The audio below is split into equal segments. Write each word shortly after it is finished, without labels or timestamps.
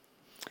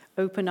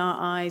Open our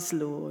eyes,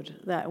 Lord,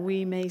 that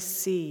we may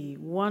see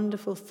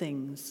wonderful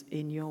things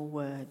in your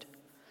word.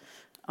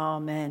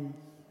 Amen.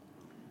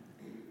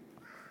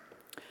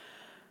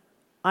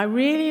 I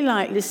really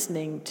like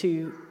listening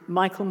to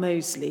Michael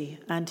Mosley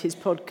and his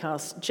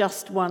podcast,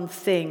 Just One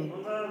Thing.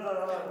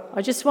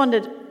 I just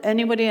wondered,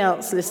 anybody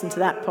else listen to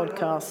that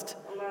podcast?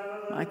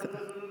 Michael?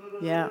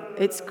 Yeah,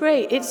 it's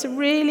great. It's a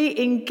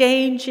really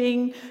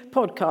engaging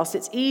podcast.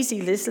 It's easy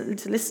to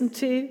listen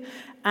to,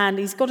 and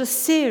he's got a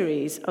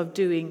series of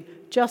doing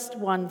just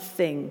one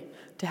thing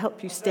to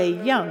help you stay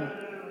young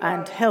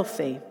and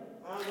healthy.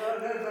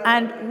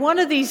 And one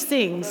of these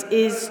things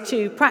is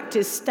to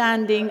practice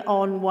standing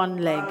on one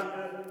leg,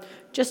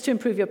 just to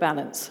improve your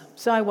balance.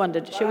 So I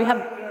wondered, should we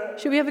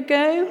have a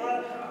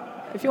go?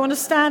 If you want to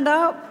stand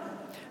up,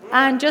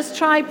 and just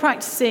try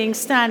practicing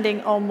standing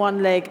on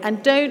one leg,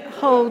 and don't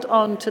hold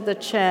on to the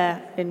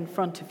chair in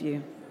front of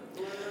you.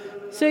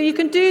 So you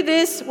can do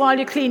this while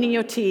you're cleaning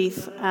your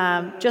teeth,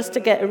 just to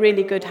get a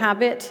really good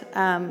habit.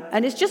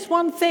 And it's just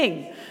one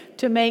thing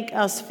to make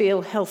us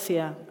feel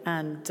healthier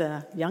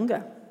and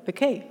younger.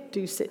 Okay,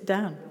 do sit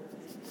down.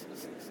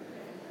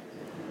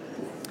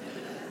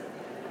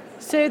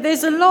 So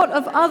there's a lot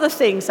of other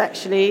things,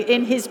 actually,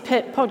 in his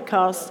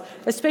podcast,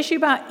 especially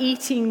about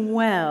eating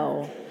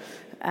well.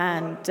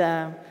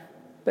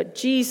 But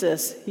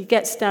Jesus, he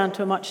gets down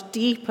to a much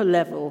deeper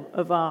level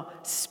of our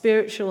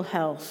spiritual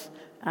health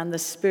and the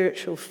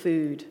spiritual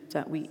food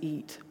that we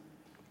eat.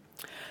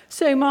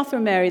 So Martha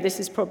and Mary, this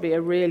is probably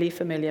a really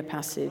familiar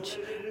passage.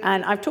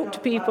 And I've talked to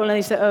people and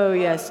they say, oh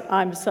yes,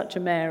 I'm such a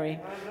Mary.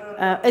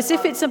 As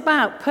if it's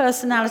about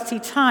personality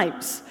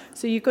types.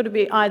 So you've got to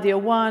be either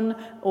one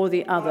or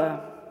the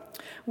other.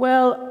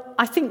 Well,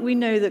 I think we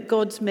know that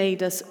God's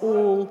made us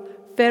all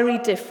very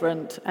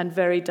different and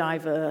very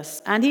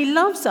diverse. And he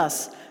loves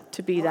us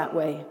to be that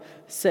way.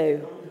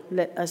 So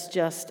let us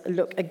just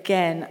look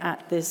again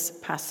at this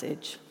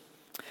passage.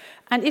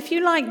 And if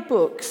you like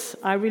books,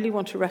 I really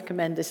want to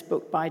recommend this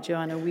book by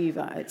Joanna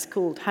Weaver. It's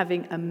called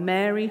Having a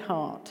Mary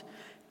Heart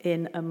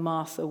in a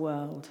Martha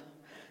World.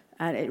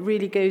 And it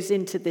really goes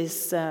into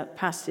this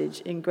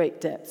passage in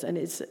great depth. And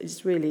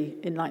it's really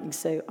enlightening.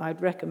 So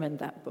I'd recommend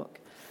that book.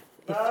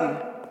 If you...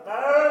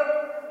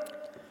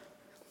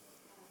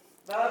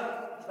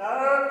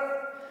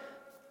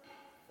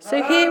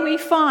 So here we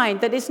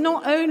find that it's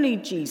not only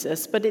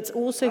Jesus, but it's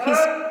also his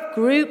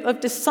group of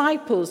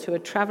disciples who are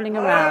traveling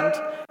around,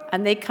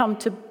 and they come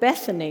to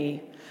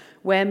Bethany,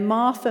 where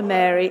Martha,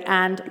 Mary,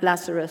 and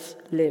Lazarus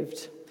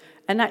lived.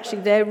 And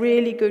actually, they're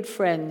really good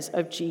friends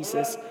of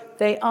Jesus.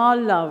 They are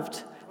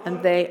loved,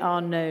 and they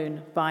are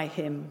known by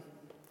him.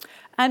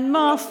 And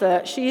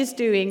Martha, she is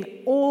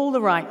doing all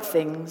the right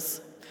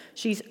things.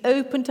 She's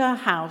opened her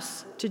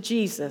house to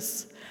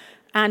Jesus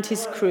and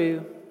his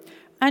crew.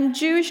 And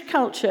Jewish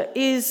culture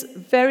is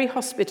very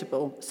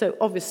hospitable, so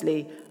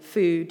obviously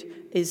food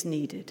is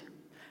needed.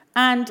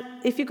 And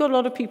if you've got a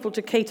lot of people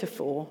to cater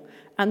for,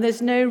 and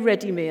there's no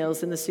ready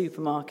meals in the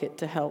supermarket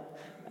to help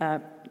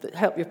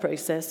your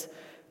process,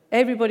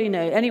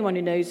 anyone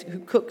who knows who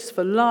cooks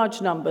for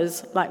large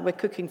numbers, like we're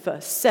cooking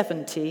for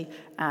 70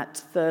 at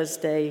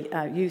Thursday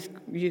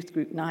youth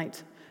group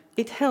night,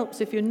 it helps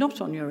if you're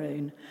not on your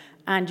own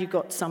and you've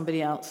got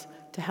somebody else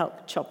to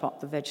help chop up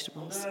the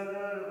vegetables.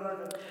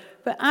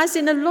 But as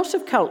in a lot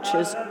of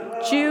cultures,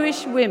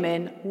 Jewish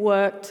women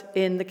worked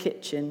in the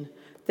kitchen.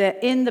 They're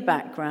in the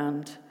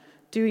background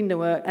doing the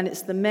work, and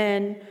it's the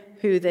men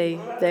who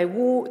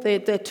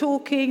they're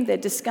talking, they're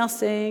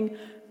discussing,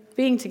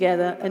 being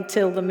together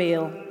until the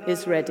meal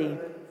is ready.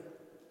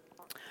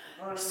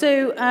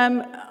 So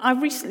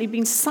I've recently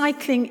been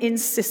cycling in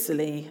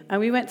Sicily, and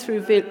we went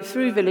through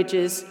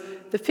villages.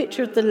 The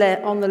picture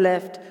on the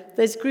left,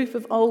 there's a group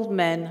of old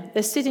men.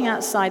 They're sitting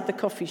outside the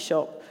coffee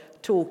shop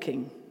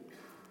talking.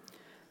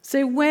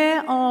 So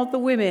where are the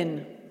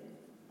women?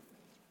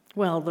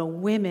 Well, the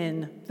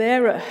women,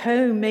 they're at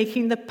home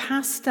making the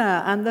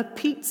pasta and the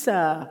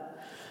pizza.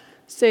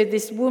 So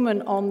this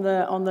woman on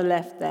the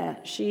left there,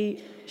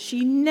 she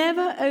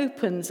never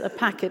opens a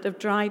packet of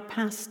dried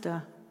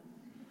pasta.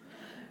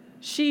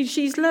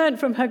 She's learned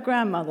from her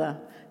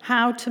grandmother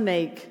how to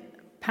make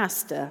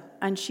pasta,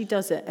 and she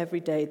does it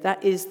every day.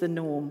 That is the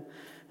norm.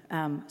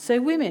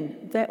 So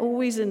women, they're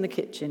always in the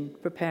kitchen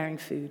preparing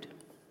food.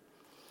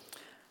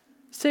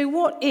 So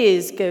what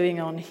is going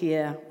on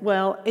here?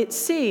 Well, it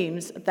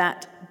seems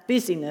that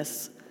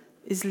busyness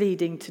is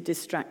leading to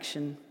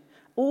distraction.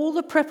 All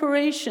the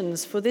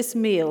preparations for this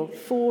meal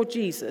for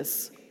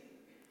Jesus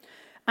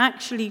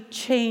actually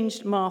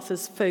changed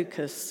Martha's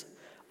focus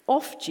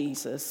off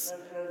Jesus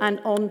and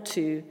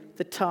onto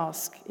the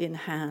task in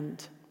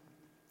hand.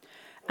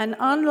 And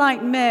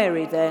unlike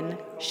Mary then,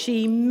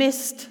 she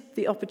missed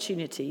the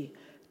opportunity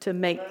to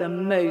make the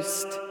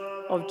most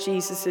of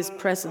Jesus'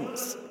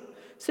 presence.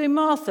 So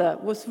Martha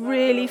was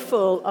really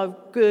full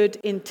of good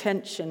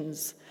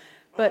intentions,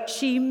 but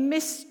she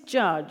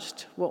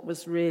misjudged what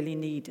was really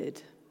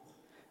needed.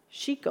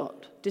 She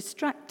got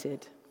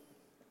distracted.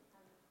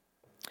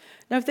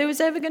 Now, if there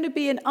was ever going to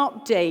be an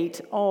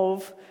update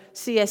of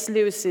C.S.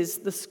 Lewis's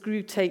The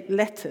Screwtape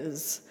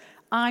Letters,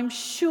 I'm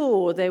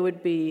sure there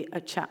would be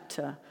a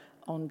chapter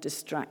on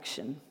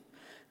distraction.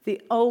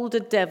 The older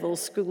devil,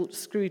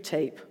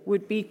 Screwtape,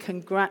 would be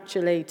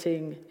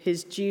congratulating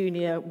his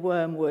junior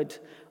Wormwood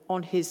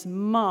on his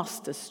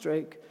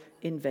masterstroke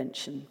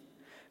invention,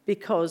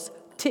 because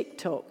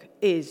TikTok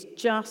is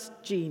just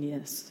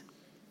genius.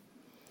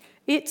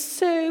 It's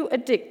so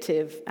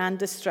addictive and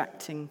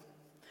distracting.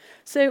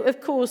 So, of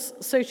course,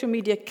 social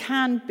media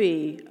can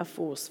be a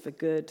force for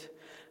good,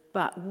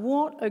 but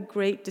what a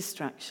great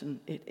distraction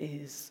it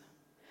is.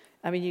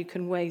 I mean, you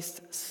can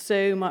waste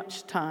so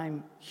much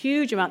time,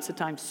 huge amounts of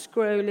time,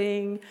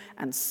 scrolling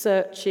and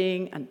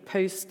searching and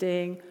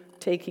posting,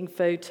 taking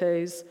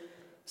photos,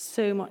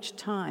 so much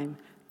time.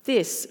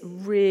 This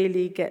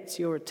really gets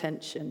your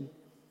attention.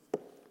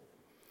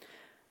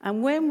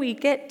 And when we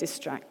get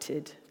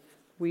distracted,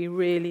 we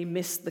really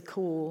miss the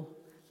call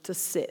to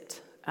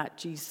sit at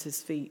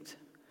Jesus' feet.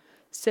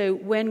 So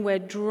when we're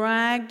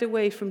dragged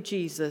away from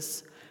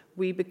Jesus,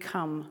 we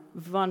become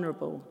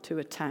vulnerable to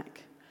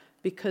attack,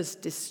 because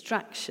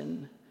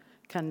distraction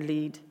can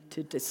lead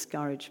to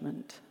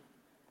discouragement.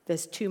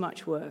 There's too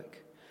much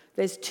work.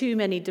 There's too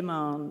many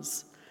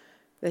demands.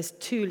 There's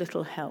too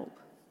little help.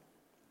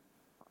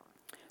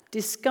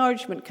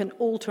 Discouragement can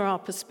alter our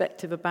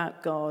perspective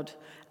about God,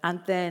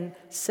 and then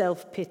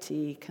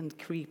self-pity can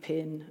creep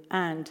in,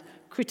 and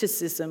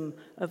criticism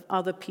of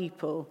other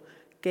people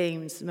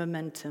gains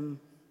momentum.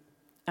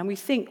 And we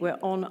think we're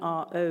on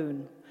our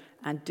own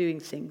and doing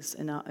things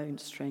in our own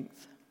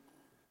strength.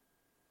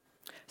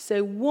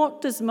 So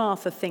what does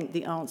Martha think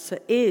the answer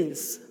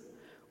is?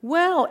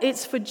 Well,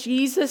 it's for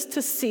Jesus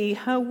to see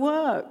her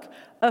work,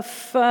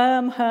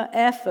 affirm her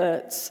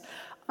efforts.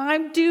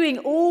 I'm doing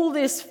all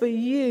this for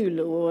you,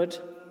 Lord.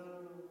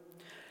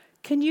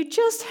 Can you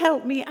just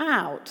help me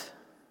out?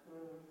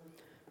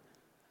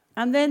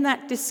 And then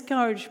that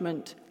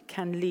discouragement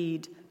can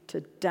lead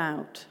to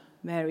doubt.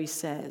 Mary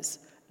says,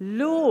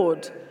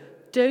 Lord,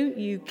 don't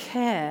you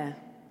care?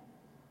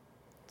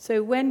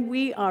 So when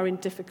we are in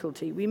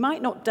difficulty, we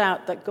might not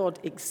doubt that God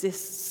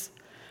exists,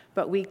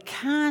 but we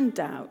can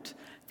doubt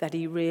that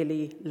he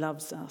really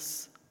loves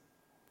us.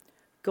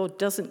 God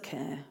doesn't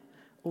care,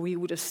 or he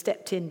would have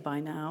stepped in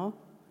by now.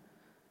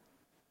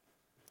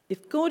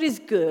 If God is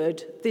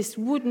good, this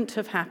wouldn't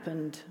have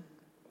happened.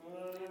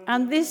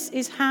 And this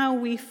is how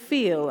we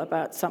feel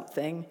about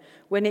something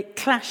when it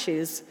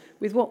clashes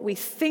with what we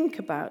think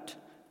about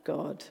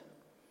God,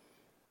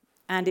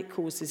 and it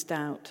causes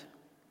doubt.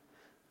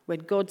 When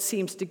God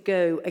seems to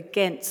go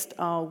against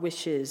our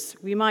wishes,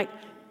 we might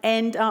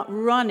end up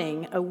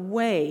running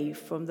away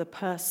from the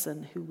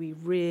person who we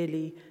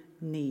really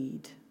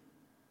need.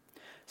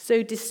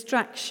 So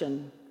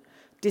distraction,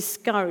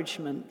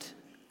 discouragement,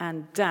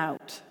 and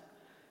doubt,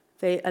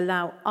 they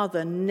allow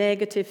other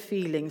negative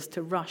feelings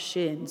to rush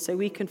in, so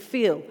we can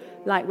feel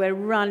like we're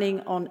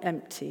running on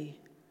empty.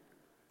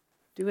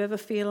 Do you ever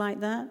feel like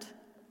that?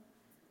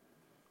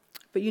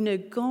 But you know,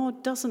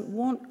 God doesn't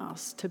want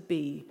us to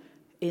be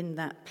in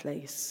that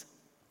place.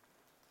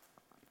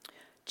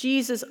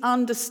 Jesus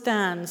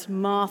understands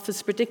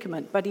Martha's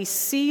predicament, but he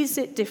sees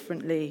it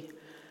differently.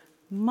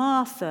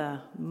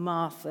 Martha,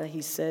 Martha,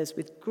 he says,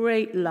 with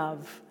great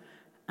love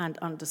and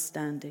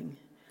understanding,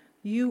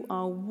 you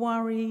are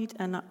worried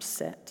and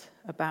upset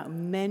about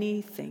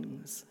many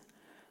things,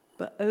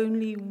 but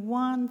only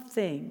one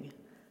thing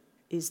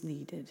is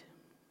needed.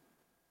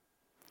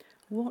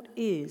 What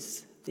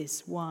is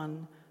this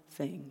one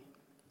thing?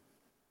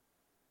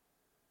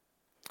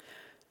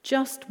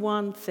 Just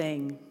one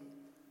thing.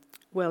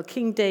 Well,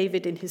 King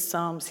David in his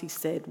Psalms, he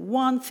said,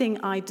 one thing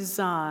I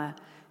desire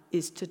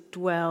is to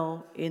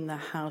dwell in the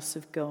house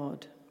of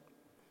God.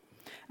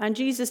 And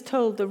Jesus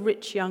told the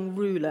rich young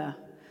ruler,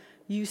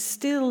 you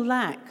still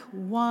lack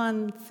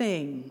one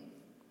thing.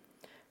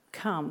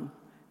 Come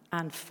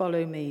and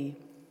follow me.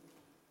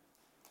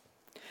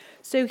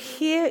 So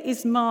here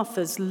is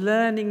Martha's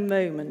learning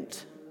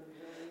moment.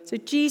 So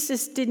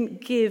Jesus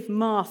didn't give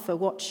Martha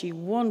what she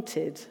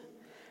wanted,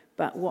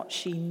 but what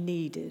she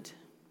needed.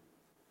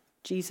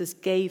 Jesus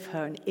gave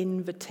her an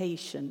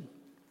invitation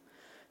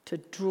to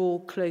draw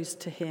close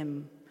to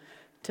him,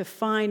 to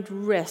find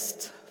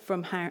rest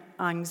from her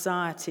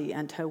anxiety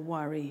and her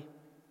worry.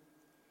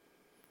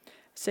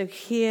 So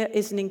here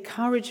is an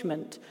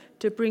encouragement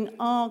to bring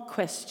our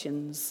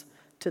questions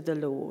to the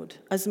Lord,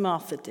 as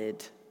Martha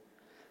did,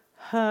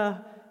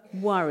 her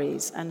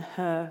worries and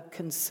her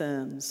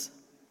concerns.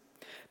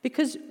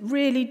 Because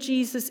really,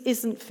 Jesus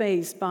isn't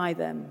fazed by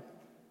them.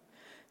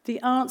 The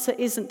answer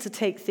isn't to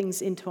take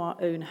things into our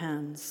own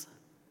hands,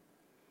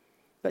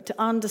 but to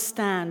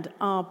understand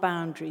our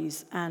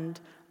boundaries and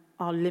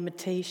our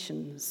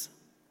limitations.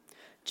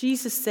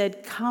 Jesus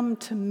said, come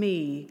to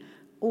me,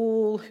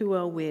 all who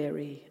are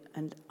weary,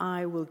 and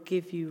I will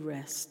give you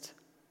rest.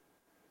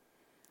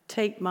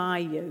 Take my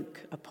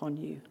yoke upon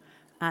you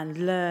and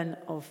learn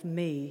of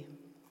me.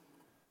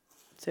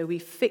 So we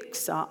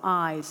fix our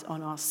eyes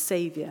on our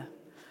Saviour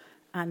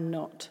and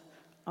not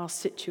our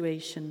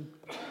situation.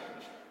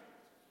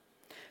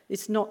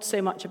 It's not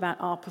so much about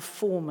our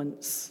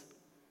performance,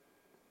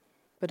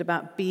 but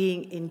about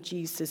being in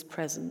Jesus'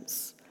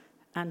 presence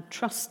and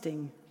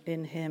trusting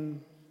in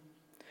him.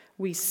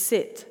 We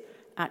sit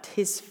at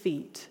his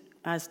feet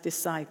as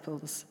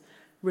disciples,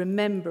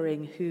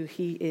 remembering who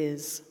he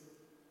is.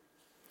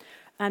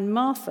 And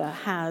Martha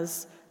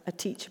has a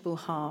teachable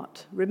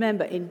heart.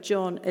 Remember in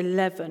John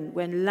 11,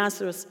 when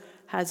Lazarus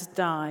has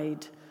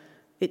died,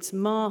 it's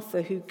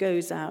Martha who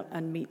goes out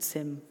and meets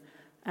him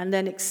and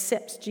then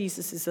accepts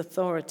Jesus'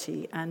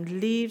 authority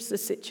and leaves the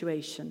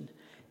situation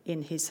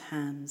in his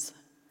hands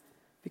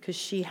because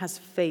she has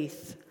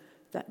faith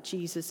that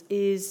Jesus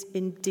is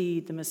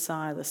indeed the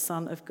Messiah, the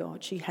Son of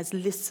God. She has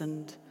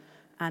listened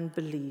and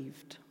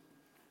believed.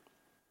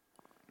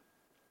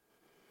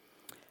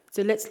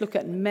 So let's look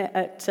at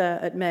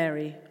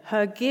Mary.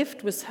 Her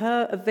gift was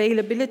her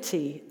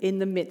availability in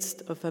the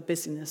midst of her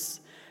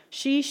busyness.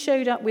 She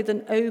showed up with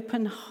an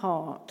open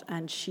heart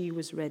and she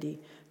was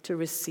ready to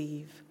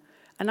receive.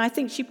 And I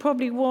think she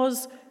probably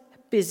was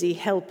busy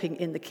helping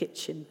in the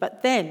kitchen,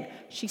 but then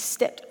she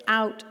stepped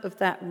out of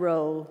that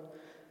role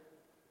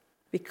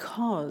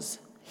because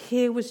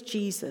here was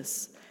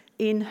Jesus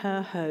in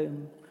her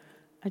home,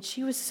 and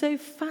she was so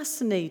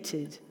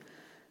fascinated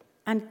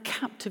and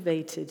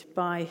captivated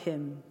by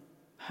him.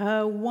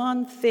 Her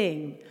one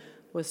thing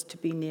was to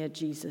be near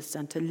Jesus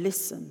and to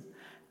listen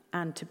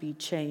and to be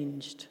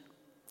changed.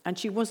 And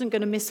she wasn't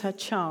going to miss her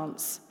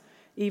chance,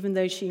 even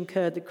though she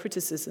incurred the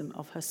criticism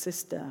of her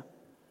sister.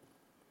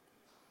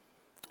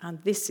 And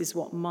this is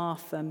what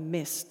Martha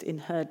missed in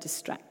her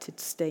distracted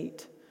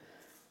state.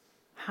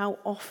 How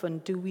often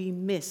do we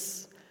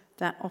miss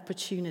that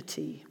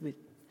opportunity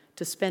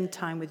to spend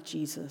time with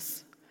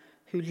Jesus,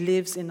 who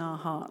lives in our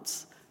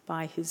hearts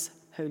by his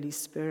Holy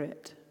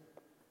Spirit?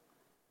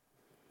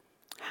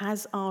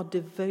 Has our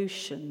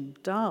devotion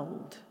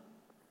dulled?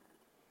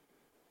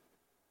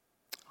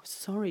 Oh,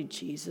 sorry,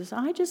 Jesus,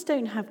 I just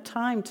don't have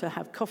time to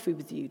have coffee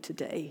with you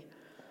today.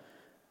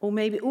 Or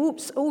maybe,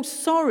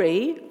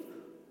 sorry,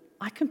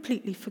 I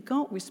completely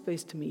forgot we're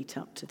supposed to meet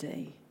up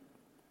today.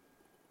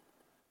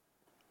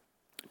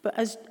 But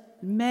as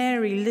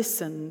Mary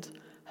listened,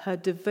 her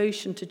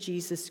devotion to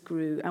Jesus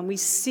grew, and we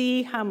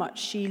see how much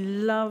she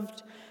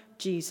loved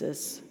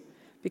Jesus,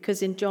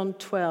 because in John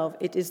 12,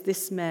 it is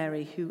this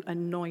Mary who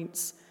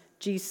anoints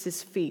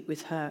Jesus' feet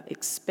with her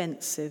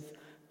expensive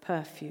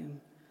perfume,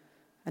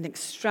 an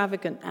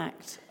extravagant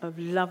act of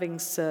loving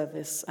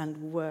service and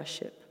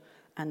worship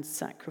and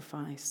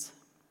sacrifice.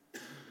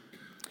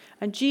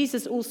 And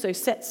Jesus also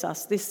sets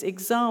us this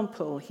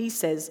example. He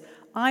says,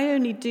 I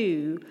only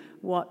do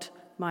what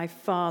my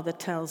Father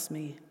tells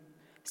me.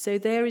 So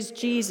there is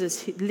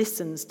Jesus who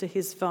listens to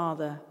his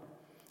Father,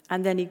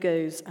 and then he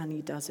goes and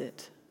he does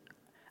it.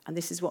 And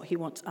this is what he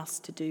wants us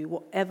to do,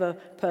 whatever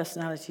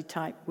personality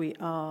type we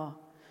are.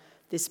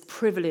 This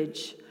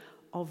privilege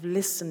of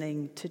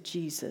listening to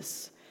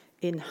Jesus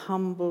in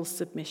humble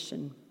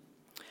submission,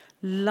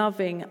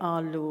 loving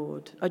our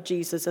Lord, or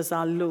Jesus as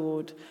our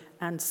Lord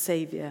and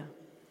Saviour,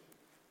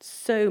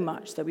 so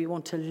much that we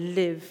want to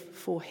live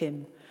for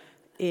him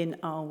in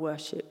our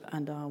worship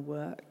and our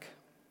work.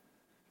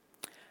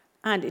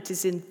 And it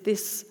is in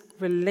this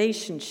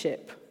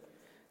relationship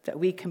that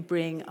we can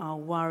bring our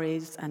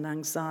worries and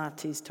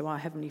anxieties to our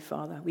Heavenly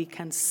Father. We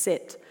can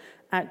sit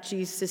at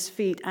Jesus'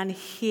 feet and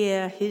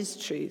hear his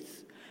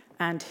truth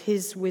and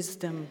his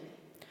wisdom.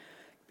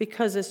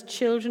 Because as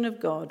children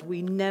of God,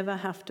 we never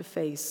have to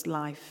face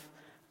life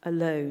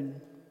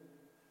alone.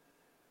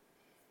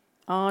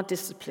 Our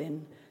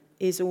discipline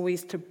is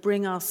always to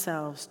bring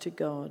ourselves to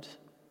God,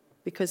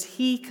 because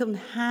he can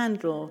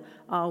handle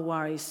our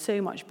worries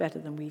so much better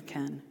than we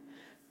can,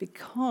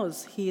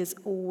 because he is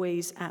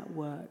always at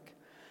work,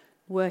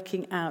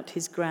 working out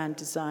his grand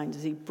designs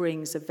as he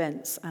brings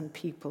events and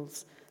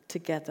peoples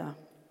together.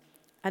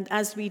 And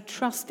as we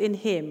trust in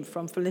him,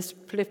 from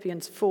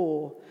Philippians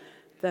 4,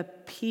 the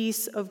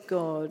peace of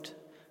God,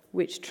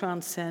 which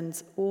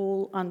transcends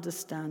all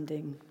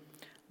understanding,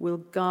 will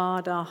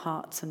guard our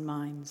hearts and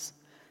minds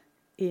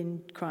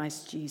in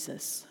Christ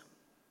Jesus.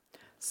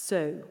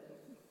 So,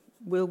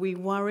 will we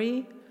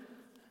worry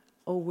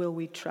or will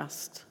we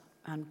trust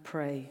and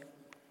pray?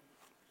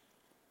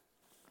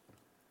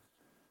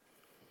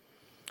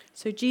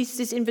 So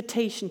Jesus'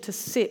 invitation to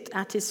sit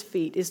at his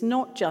feet is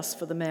not just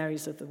for the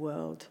Marys of the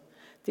world.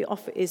 The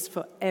offer is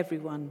for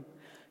everyone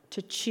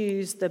to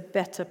choose the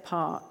better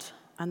part,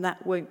 and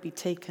that won't be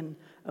taken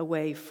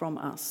away from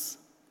us.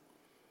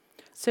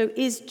 So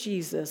is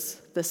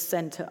Jesus the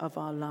center of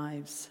our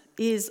lives?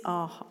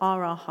 Are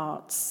our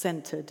hearts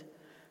centered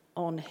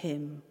on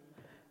him?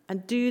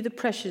 And do the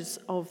pressures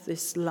of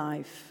this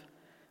life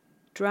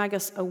drag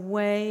us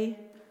away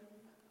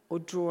or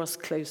draw us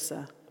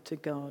closer to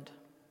God?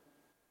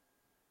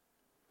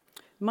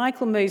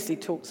 Michael Mosley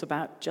talks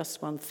about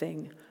just one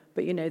thing,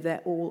 but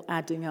they're all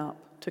adding up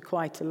to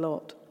quite a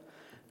lot.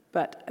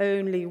 But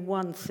only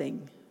one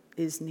thing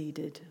is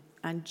needed,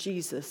 and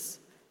Jesus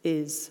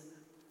is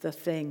the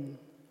thing.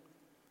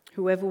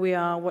 Whoever we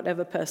are,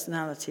 whatever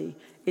personality,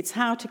 it's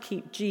how to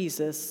keep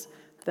Jesus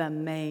the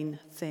main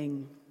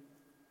thing.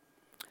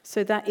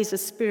 So that is a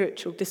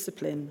spiritual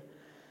discipline,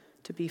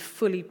 to be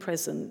fully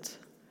present,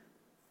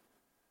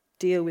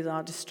 deal with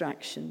our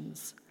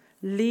distractions,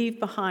 leave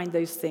behind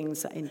those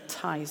things that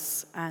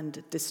entice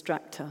and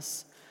distract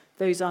us,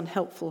 those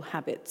unhelpful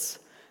habits,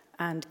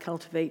 and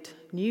cultivate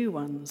new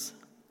ones.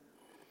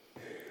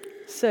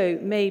 So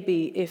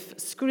maybe if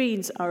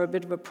screens are a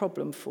bit of a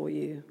problem for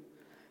you,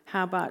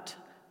 how about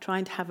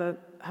trying to have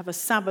a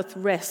Sabbath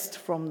rest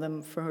from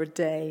them for a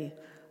day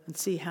and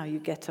see how you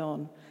get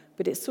on?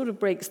 But it sort of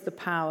breaks the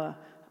power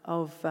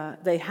of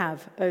they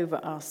have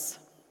over us.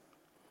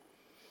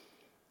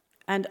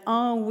 And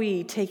are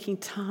we taking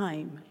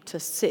time to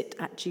sit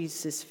at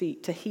Jesus'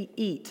 feet, to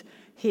eat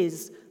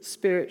his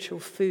spiritual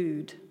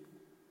food?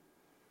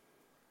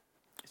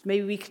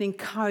 Maybe we can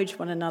encourage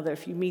one another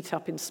if you meet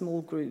up in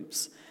small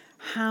groups.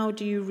 How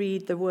do you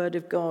read the Word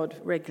of God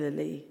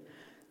regularly?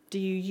 Do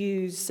you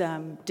use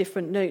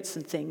different notes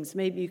and things?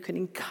 Maybe you can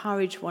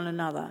encourage one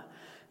another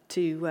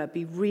to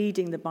be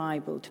reading the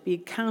Bible, to be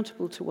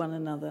accountable to one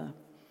another,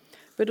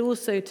 but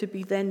also to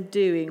be then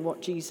doing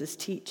what Jesus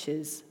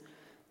teaches,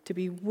 to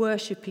be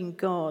worshipping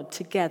God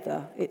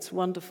together. It's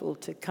wonderful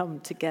to come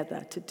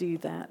together to do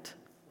that.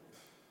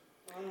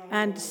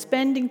 And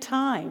spending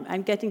time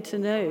and getting to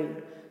know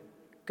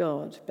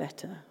God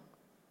better.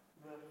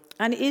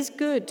 And it is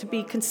good to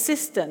be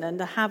consistent and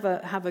to have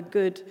a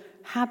good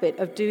habit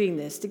of doing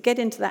this, to get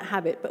into that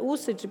habit, but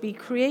also to be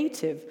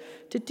creative,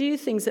 to do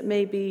things that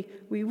maybe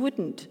we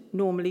wouldn't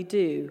normally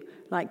do,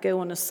 like go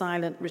on a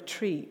silent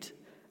retreat.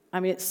 I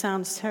mean, it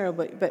sounds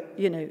terrible, but,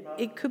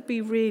 it could be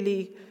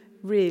really,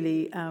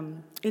 really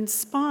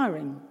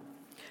inspiring.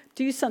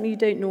 Do something you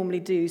don't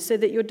normally do so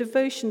that your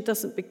devotion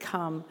doesn't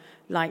become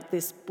like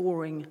this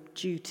boring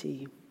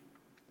duty.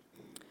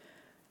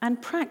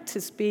 And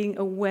practice being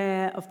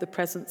aware of the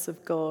presence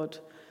of God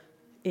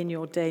in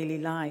your daily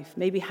life.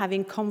 Maybe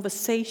having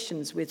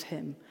conversations with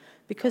him,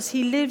 because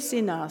he lives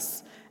in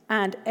us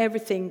and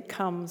everything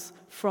comes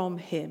from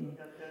him.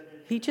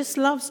 He just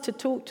loves to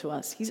talk to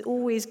us. He's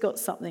always got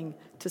something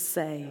to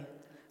say.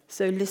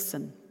 So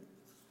listen.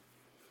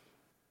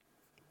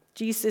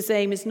 Jesus'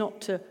 aim is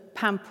not to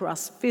pamper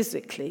us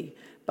physically,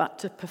 but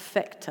to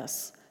perfect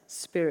us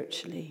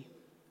spiritually.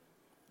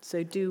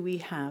 So do we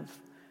have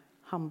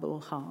humble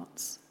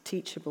hearts,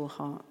 teachable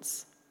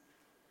hearts?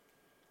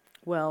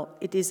 Well,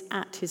 it is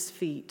at his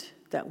feet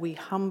that we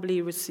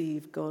humbly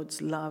receive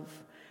God's love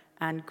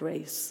and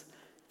grace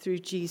through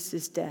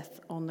Jesus'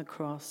 death on the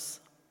cross.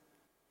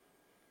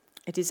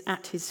 It is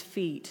at his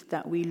feet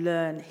that we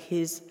learn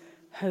his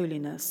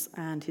holiness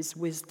and his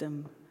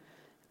wisdom.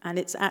 And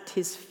it's at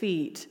his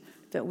feet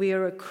that we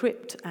are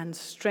equipped and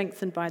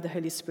strengthened by the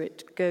Holy Spirit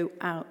to go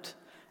out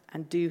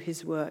and do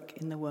his work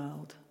in the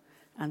world.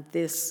 And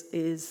this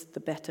is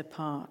the better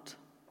part.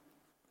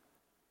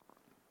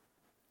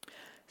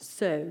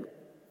 So,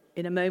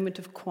 in a moment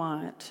of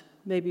quiet,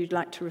 maybe you'd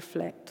like to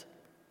reflect.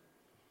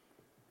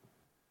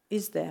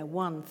 Is there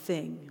one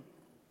thing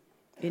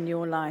in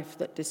your life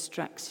that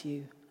distracts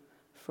you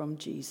from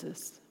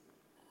Jesus?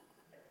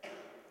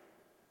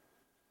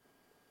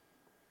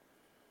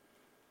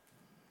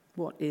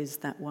 What is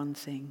that one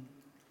thing?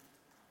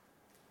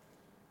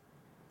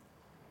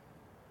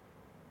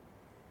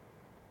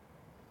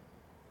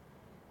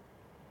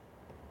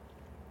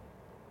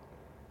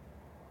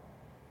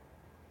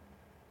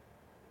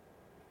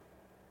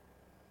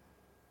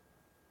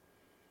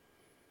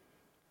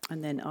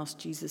 And then ask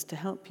Jesus to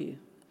help you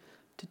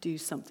to do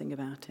something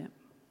about it.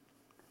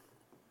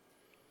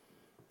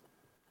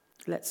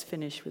 Let's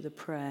finish with a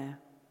prayer.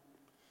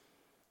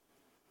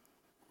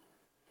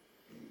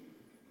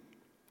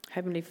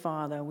 Heavenly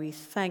Father, we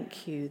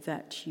thank you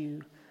that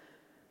you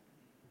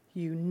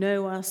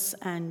know us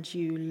and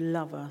you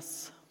love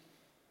us.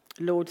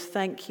 Lord,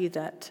 thank you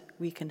that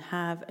we can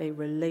have a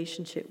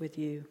relationship with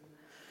you.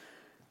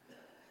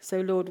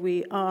 So, Lord,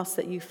 we ask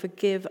that you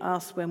forgive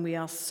us when we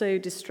are so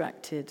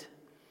distracted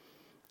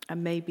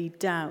and maybe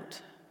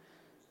doubt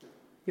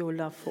your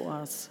love for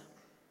us.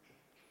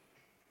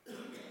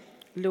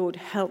 Lord,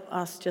 help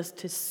us just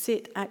to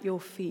sit at your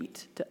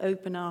feet, to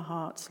open our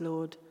hearts,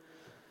 Lord,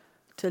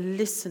 to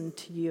listen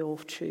to your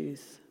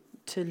truth,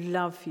 to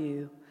love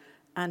you,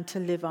 and to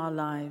live our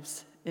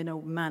lives in a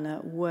manner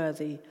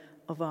worthy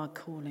of our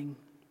calling.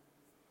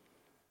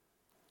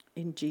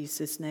 In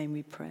Jesus' name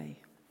we pray.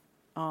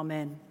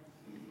 Amen.